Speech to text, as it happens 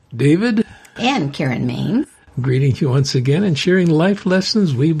David and Karen Maines. Greeting you once again and sharing life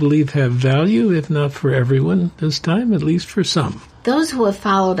lessons we believe have value, if not for everyone this time, at least for some. Those who have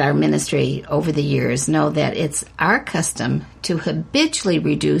followed our ministry over the years know that it's our custom to habitually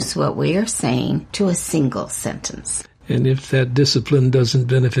reduce what we are saying to a single sentence. And if that discipline doesn't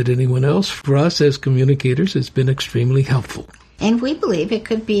benefit anyone else, for us as communicators, it's been extremely helpful. And we believe it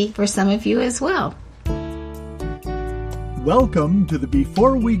could be for some of you as well. Welcome to the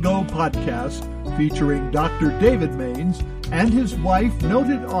Before We Go podcast, featuring Dr. David Maines and his wife,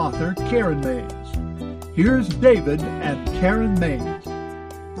 noted author Karen Maines. Here's David and Karen Maines.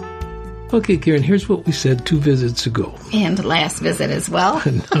 Okay, Karen, here's what we said 2 visits ago. And last visit as well.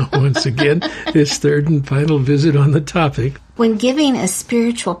 And now, once again, this third and final visit on the topic. When giving a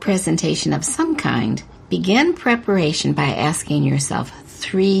spiritual presentation of some kind, begin preparation by asking yourself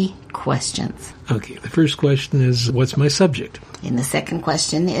 3 questions. Okay, the first question is, what's my subject? And the second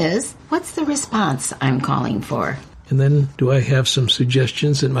question is, what's the response I'm calling for? And then, do I have some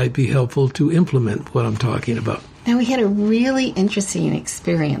suggestions that might be helpful to implement what I'm talking about? Now, we had a really interesting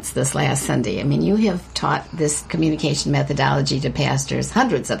experience this last Sunday. I mean, you have taught this communication methodology to pastors,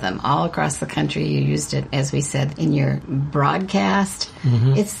 hundreds of them, all across the country. You used it, as we said, in your broadcast.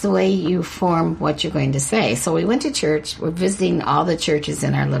 Mm-hmm. It's the way you form what you're going to say. So we went to church. We're visiting all the churches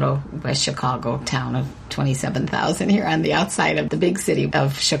in our little West Chicago town of 27,000 here on the outside of the big city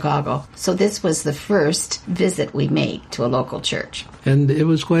of Chicago. So this was the first visit we made to a local church. And it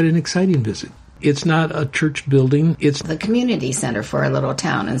was quite an exciting visit. It's not a church building. It's the community center for a little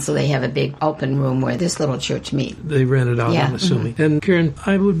town, and so they have a big open room where this little church meets. They rent it out, I'm assuming. Mm-hmm. And Karen,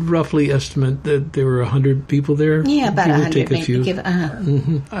 I would roughly estimate that there were 100 people there. Yeah, about 100. Take a few.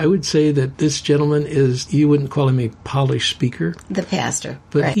 Mm-hmm. I would say that this gentleman is, you wouldn't call him a polished speaker. The pastor.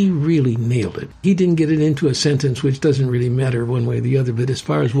 But right. He really nailed it. He didn't get it into a sentence, which doesn't really matter one way or the other. But as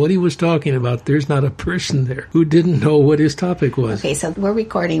far as what he was talking about, there's not a person there who didn't know what his topic was. Okay, so we're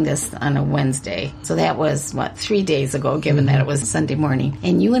recording this on a Wednesday. So that was 3 days ago, given that it was Sunday morning.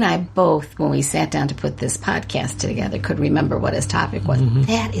 And you and I both, when we sat down to put this podcast together, could remember what his topic was. Mm-hmm.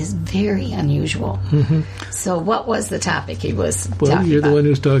 That is very unusual. Mm-hmm. So what was the topic he was talking about? Well, you're the one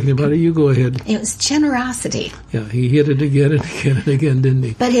who's talking about it. You go ahead. It was generosity. Yeah, he hit it again and again and again, didn't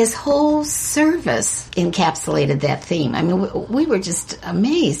he? But his whole service encapsulated that theme. I mean, we were just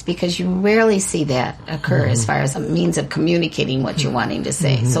amazed because you rarely see that occur as far as a means of communicating what you're wanting to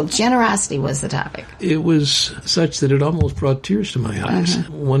say. Mm-hmm. So generosity was the topic. It was such that it almost brought tears to my eyes,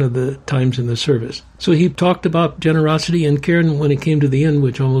 one of the times in the service. So he talked about generosity, and Karen, when it came to the end,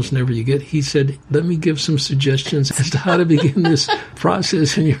 which almost never you get, he said, let me give some suggestions as to how to begin this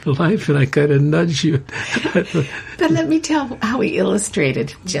process in your life, and I kind of nudged you. But let me tell how he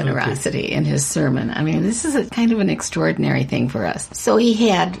illustrated generosity in his sermon. I mean, this is a kind of an extraordinary thing for us. So he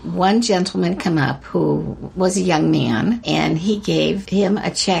had one gentleman come up who was a young man, and he gave him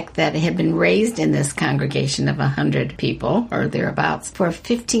a check that had been raised in this congregation of 100 people, or thereabouts, for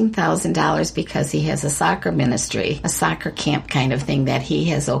 $15,000 because he has a soccer ministry, a soccer camp kind of thing that he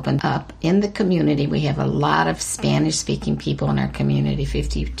has opened up in the community. We have a lot of Spanish-speaking people in our community,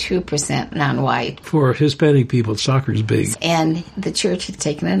 52% non-white. For Hispanic people, soccer's big. And the church had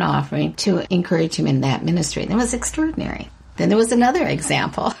taken an offering to encourage him in that ministry. And it was extraordinary. Then there was another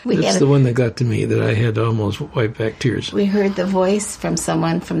example. That's the one that got to me, that I had to almost wipe back tears. We heard the voice from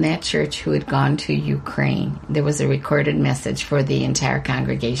someone from that church who had gone to Ukraine. There was a recorded message for the entire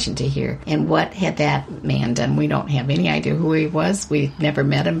congregation to hear. And what had that man done? We don't have any idea who he was. We never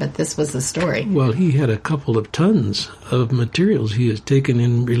met him, but this was the story. Well, he had a couple of tons of materials he has taken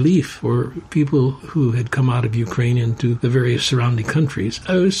in relief for people who had come out of Ukraine into the various surrounding countries.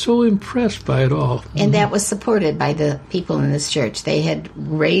 I was so impressed by it all. And that was supported by the people in this church. They had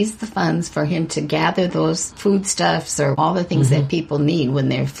raised the funds for him to gather those foodstuffs or all the things that people need when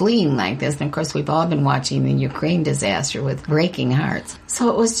they're fleeing like this. And of course, we've all been watching the Ukraine disaster with breaking hearts. So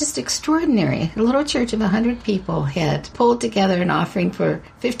it was just extraordinary. A little church of 100 people had pulled together an offering for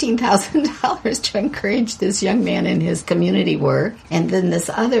 $15,000 to encourage this young man in his community work. And then this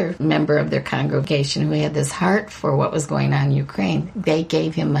other member of their congregation who had this heart for what was going on in Ukraine, they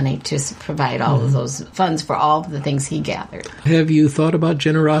gave him money to provide all of those funds for all of the things he gathered. Have you thought about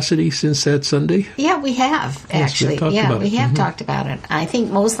generosity since that Sunday? Yeah, we have, actually. We have talked about it. I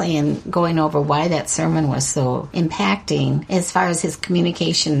think mostly in going over why that sermon was so impacting as far as his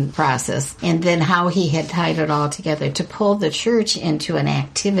communication process, and then how he had tied it all together to pull the church into an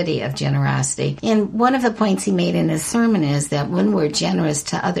activity of generosity. And one of the points he made in his sermon is that when we're generous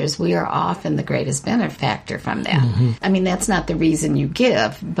to others, we are often the greatest benefactor from that. I mean, that's not the reason you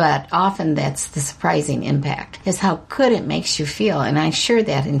give, but often that's the surprising impact, is how could it it makes you feel. And I'm sure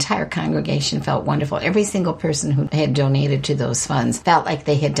that entire congregation felt wonderful. Every single person who had donated to those funds felt like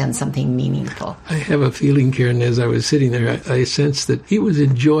they had done something meaningful. I have a feeling, Karen, as I was sitting there, I sensed that he was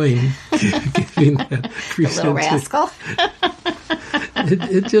enjoying giving that little rascal.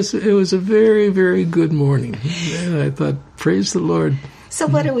 It was a very, very good morning. And I thought, praise the Lord. So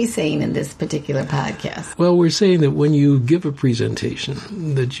what are we saying in this particular podcast? Well, we're saying that when you give a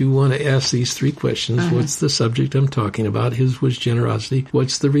presentation, that you want to ask these three questions. What's the subject I'm talking about? His was generosity.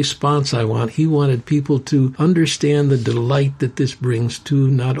 What's the response I want? He wanted people to understand the delight that this brings to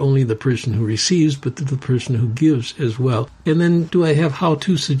not only the person who receives, but to the person who gives as well. And then do I have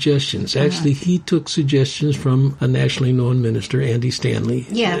how-to suggestions? Actually, he took suggestions from a nationally known minister, Andy Stanley.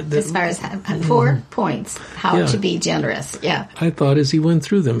 Yeah, as far as 4 points, how to be generous. Yeah. I thought as he went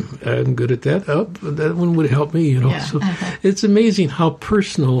through them, I'm good at that. Oh, that one would help me, Yeah. So it's amazing how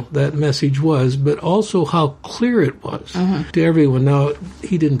personal that message was, but also how clear it was to everyone. Now,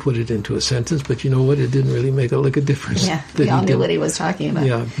 he didn't put it into a sentence, but you know what? It didn't really make a lick of difference. Yeah, we all knew what he was talking about.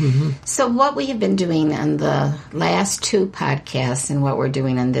 Yeah. So what we have been doing on the last 2 podcasts and what we're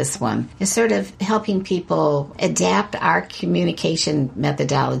doing on this one is sort of helping people adapt our communication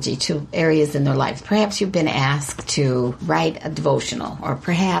methodology to areas in their lives. Perhaps you've been asked to write a devotional, or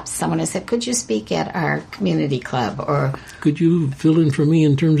perhaps someone has said, could you speak at our community club? Or could you fill in for me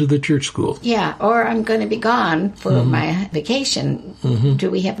in terms of the church school? Yeah, or I'm going to be gone for my vacation. Do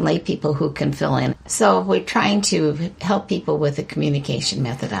we have lay people who can fill in? So we're trying to help people with a communication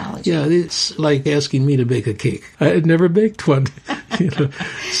methodology. Yeah, it's like asking me to bake a cake. I had never baked one.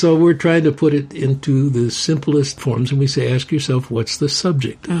 So we're trying to put it into the simplest forms, and we say, ask yourself, what's the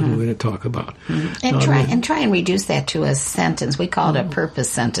subject we're going to talk about? And try and reduce that to a sentence. We call it a purpose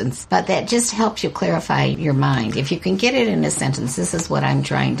sentence, but that just helps you clarify your mind. If you can get it in a sentence, this is what I'm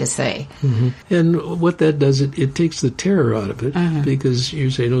trying to say. And what that does, it takes the terror out of it, because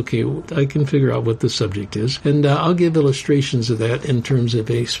you're saying, okay, I can figure out what the subject is, and I'll give illustrations of that in terms of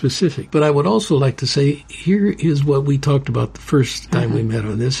a specific. But I would also like to say, here is what we talked about the first time we met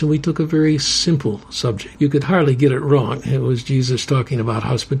on this, and we took a very simple subject. You could hardly get it wrong. It was Jesus talking about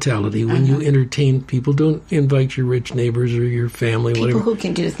hospitality. When you entertain people, don't invite your rich neighbors or your family, people whatever. Who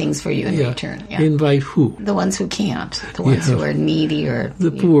can do things for you in return. Yeah. Invite who? The ones who can't. The ones who are needy or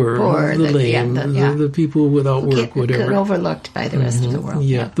the poor the lame, the people without work, whatever. Overlooked by the rest of the world.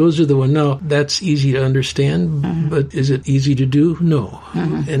 Yeah, those are the ones. Now, that's easy to understand, but is it easy to do? No.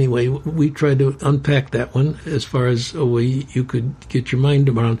 Anyway, we tried to unpack that one as far as a way you could get your mind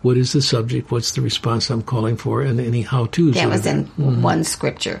around what is the subject, what's the response I'm calling for, and any how-tos. That was in one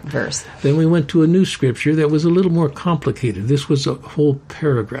scripture verse. Then we went to a new scripture that was a little more complicated. This was a whole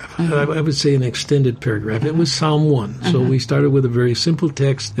paragraph. I would say an extended paragraph. It was Psalm 1. So we started with a very simple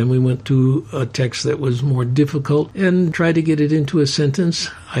text, then we went to a text that was more difficult and tried to get it into a sentence.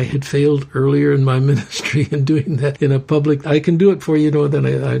 I had failed earlier in my ministry in doing that in a public. I can do it for you, then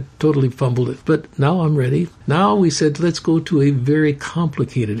I totally fumbled it. But now I'm ready. Now we said, let's go to a very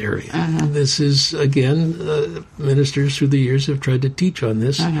complicated area. This is, again, ministers through the years have tried to teach on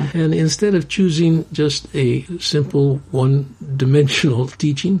this. And instead of choosing just a simple one-dimensional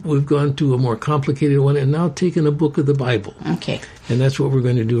teaching, we've gone to a more complicated one and now taken a book of the Bible. Okay. And that's what we're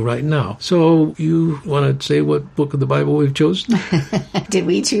going to do right now. So you want to say what book of the Bible we've chosen? Did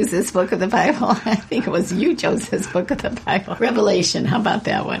we choose this book of the Bible? I think it was you chose this book of the Bible. Revelation. How about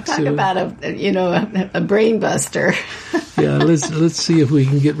that one? Talk about a brain buster. Yeah, let's see if we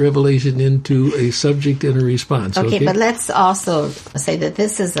can get Revelation into a subject and a response. Okay, but let's also say that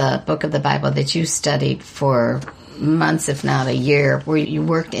this is a book of the Bible that you studied for months, if not a year, where you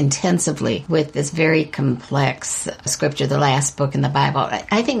worked intensively with this very complex scripture, the last book in the Bible.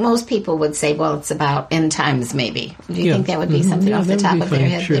 I think most people would say, well, it's about end times, maybe. Do you think that would be something off the top of their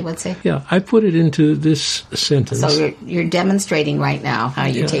head they would say? Yeah, I put it into this sentence. So you're demonstrating right now how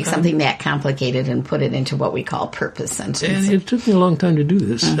you take something that complicated and put it into what we call purpose sentences. And it took me a long time to do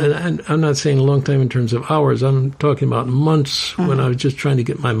this. And I'm not saying a long time in terms of hours. I'm talking about months when I was just trying to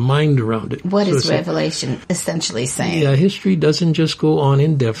get my mind around it. What is Revelation essentially saying? Yeah, history doesn't just go on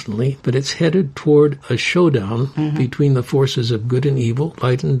indefinitely, but it's headed toward a showdown between the forces of good and evil,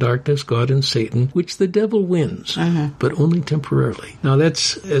 light and darkness, God and Satan, which the devil wins, but only temporarily. Now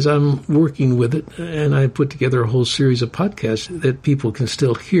that's, as I'm working with it, and I put together a whole series of podcasts that people can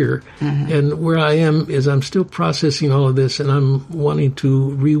still hear, and where I am is I'm still processing all of this, and I'm wanting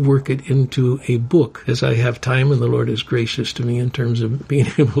to rework it into a book as I have time, and the Lord is gracious to me in terms of being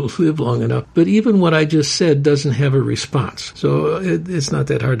able to live long enough. But even what I just said doesn't have a response. So it's not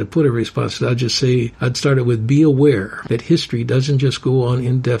that hard to put a response. I'd just say, I'd start it with be aware that history doesn't just go on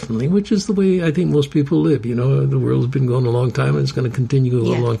indefinitely, which is the way I think most people live. You know, the world's been going a long time and it's going to continue a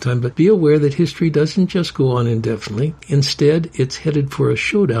long time. But be aware that history doesn't just go on indefinitely. Instead, it's headed for a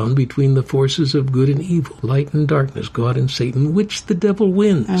showdown between the forces of good and evil, light and darkness, God and Satan, which the devil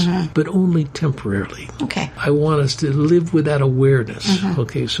wins, but only temporarily. Okay. I want us to live with that awareness.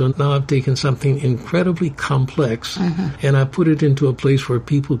 Okay, so now I've taken something incredibly complex and I put it into a place where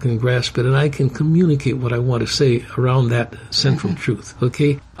people can grasp it and I can communicate what I want to say around that central truth.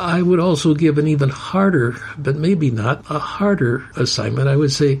 Okay? I would also give an even harder, but maybe not, a harder assignment. I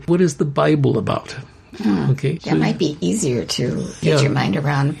would say, what is the Bible about? Okay. That might be easier to get your mind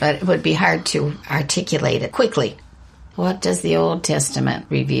around, but it would be hard to articulate it quickly. What does the Old Testament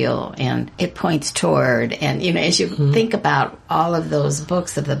reveal? And it points toward, and you know, as you think about all of those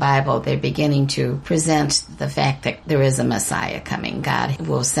books of the Bible, they're beginning to present the fact that there is a Messiah coming. God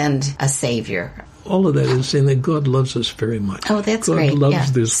will send a Savior. All of that is saying that God loves us very much. Oh, that's God great. God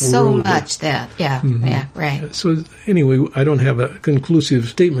loves this so world. much that, right. So anyway, I don't have a conclusive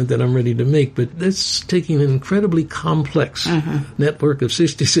statement that I'm ready to make, but that's taking an incredibly complex network of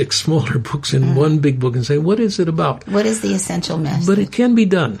 66 smaller books in one big book and saying, what is it about? What is the essential message? But it can be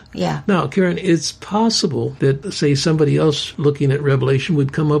done. Yeah. Now, Karen, it's possible that, say, somebody else looking at Revelation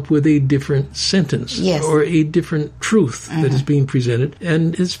would come up with a different sentence or a different truth that is being presented,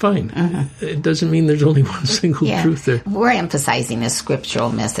 and it's fine. It doesn't mean there's only one single truth there. We're emphasizing a scriptural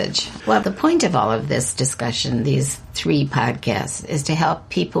message. Well, the point of all of this discussion, these 3 podcasts, is to help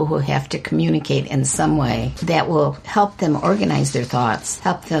people who have to communicate in some way that will help them organize their thoughts,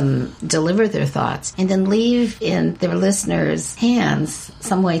 help them deliver their thoughts, and then leave in their listeners' hands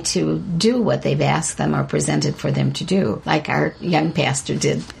some way to do what they've asked them or presented for them to do, like our young pastor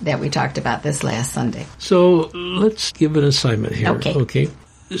did that we talked about this last Sunday. So let's give an assignment here. Okay.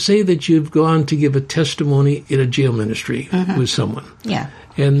 Say that you've gone to give a testimony in a jail ministry with someone. Yeah.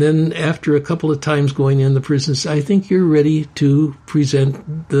 And then after a couple of times going in the prisons, I think you're ready to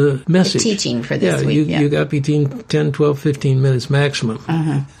present the message. The teaching for this week. You got between 10, 12, 15 minutes maximum,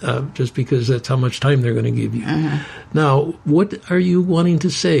 just because that's how much time they're going to give you. Now, what are you wanting to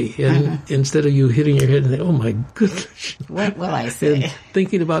say? And instead of you hitting your head and saying, oh my goodness. What will I say? And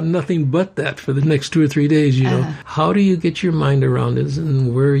thinking about nothing but that for the next 2 or 3 days, you know, how do you get your mind around it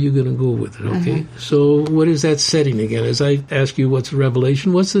and where are you going to go with it? Okay. So what is that setting again? As I ask you, what's Revelation?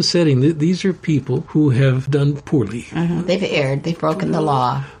 What's the setting? These are people who have done poorly. They've erred. They've broken the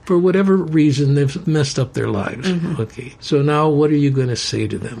law. For whatever reason, they've messed up their lives. Okay. So now what are you going to say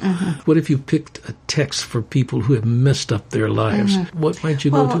to them? What if you picked a text for people who have messed up their lives? What might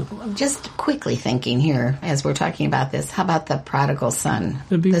you go to? Just quickly thinking here, as we're talking about this, how about the prodigal son?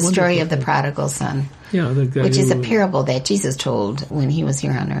 The story of the prodigal son. Yeah, the guy which is a parable that Jesus told when he was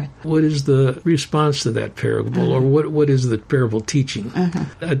here on earth. What is the response to that parable, or what is the parable teaching?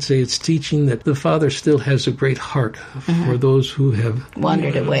 I'd say it's teaching that the Father still has a great heart for those who have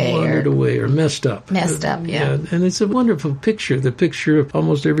wandered away or messed up. Yeah. And it's a wonderful picture, the picture of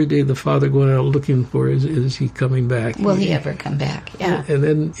almost every day the Father going out looking for, is he coming back? Will he ever come back? Yeah. And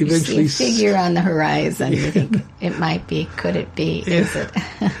then eventually... You see a figure on the horizon, you think, it might be, could it be, is it?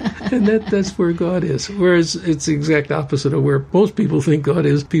 And that's where God is. Whereas it's the exact opposite of where most people think God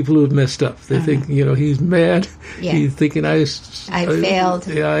is, people who have messed up. They think, he's mad. Yeah. He's thinking, I failed.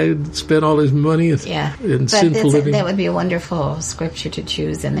 I spent all his money in sinful living. That would be a wonderful scripture to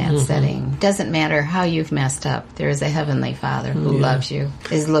choose in that setting. Doesn't matter how you've messed up. There is a heavenly Father who loves you,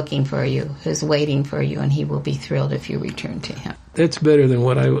 is looking for you, who's waiting for you, and he will be thrilled if you return to him. That's better than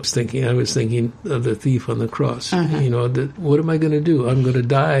what I was thinking. I was thinking of the thief on the cross. What am I going to do? I'm going to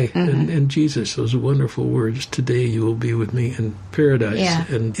die. And Jesus, those wonderful words, today you will be with me in paradise. Yeah.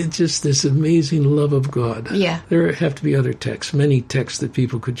 And it's just this amazing love of God. Yeah. There have to be other texts, many texts that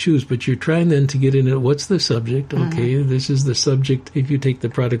people could choose, but you're trying then to get into what's the subject? Okay, this is the subject, if you take the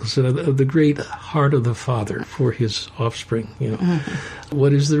prodigal son, of the great heart of the Father for his offspring.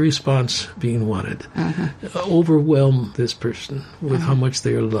 What is the response being wanted? Overwhelm this person with how much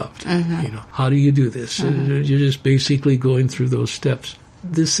they are loved. How do you do this? You're just basically going through those steps.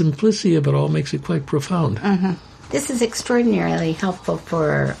 The simplicity of it all makes it quite profound. This is extraordinarily helpful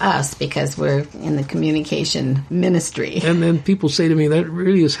for us because we're in the communication ministry. And then people say to me, that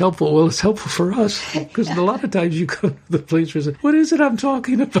really is helpful. Well, it's helpful for us because a lot of times you come to the place where you say, what is it I'm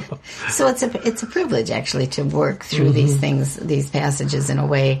talking about? So it's a privilege, actually, to work through these things, these passages in a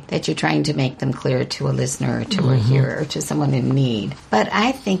way that you're trying to make them clear to a listener or to a hearer or to someone in need. But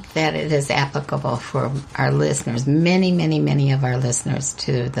I think that it is applicable for our listeners, many of our listeners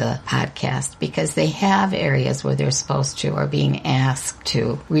to the podcast, because they have areas where they're supposed to or being asked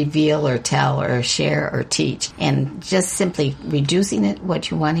to reveal or tell or share or teach. And just simply reducing it,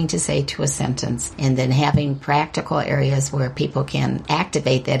 what you're wanting to say, to a sentence, and then having practical areas where people can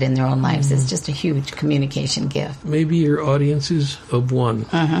activate that in their own lives is just a huge communication gift. Maybe your audience is of one,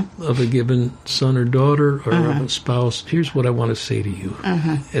 of a given son or daughter or of a spouse. Here's what I want to say to you.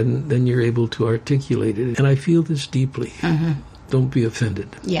 And then you're able to articulate it. And I feel this deeply. Don't be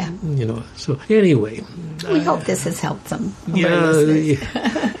offended. Yeah. So anyway. We hope this has helped some.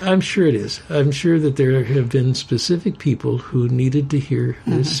 Yeah, I'm sure it is. I'm sure that there have been specific people who needed to hear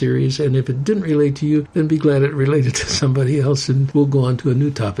this series. And if it didn't relate to you, then be glad it related to somebody else. And we'll go on to a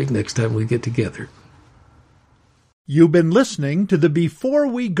new topic next time we get together. You've been listening to the Before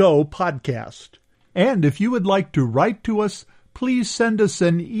We Go podcast. And if you would like to write to us, please send us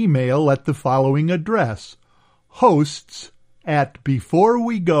an email at the following address: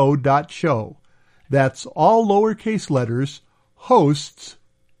 hosts@beforewego.show. That's all lowercase letters,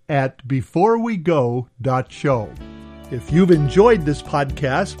 hosts@beforewego.show. If you've enjoyed this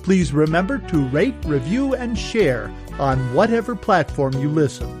podcast, please remember to rate, review, and share on whatever platform you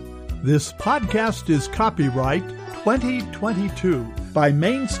listen. This podcast is copyright 2022 by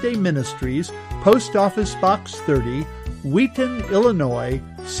Mainstay Ministries, Post Office Box 30, Wheaton, Illinois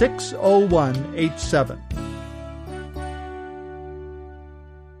 60187.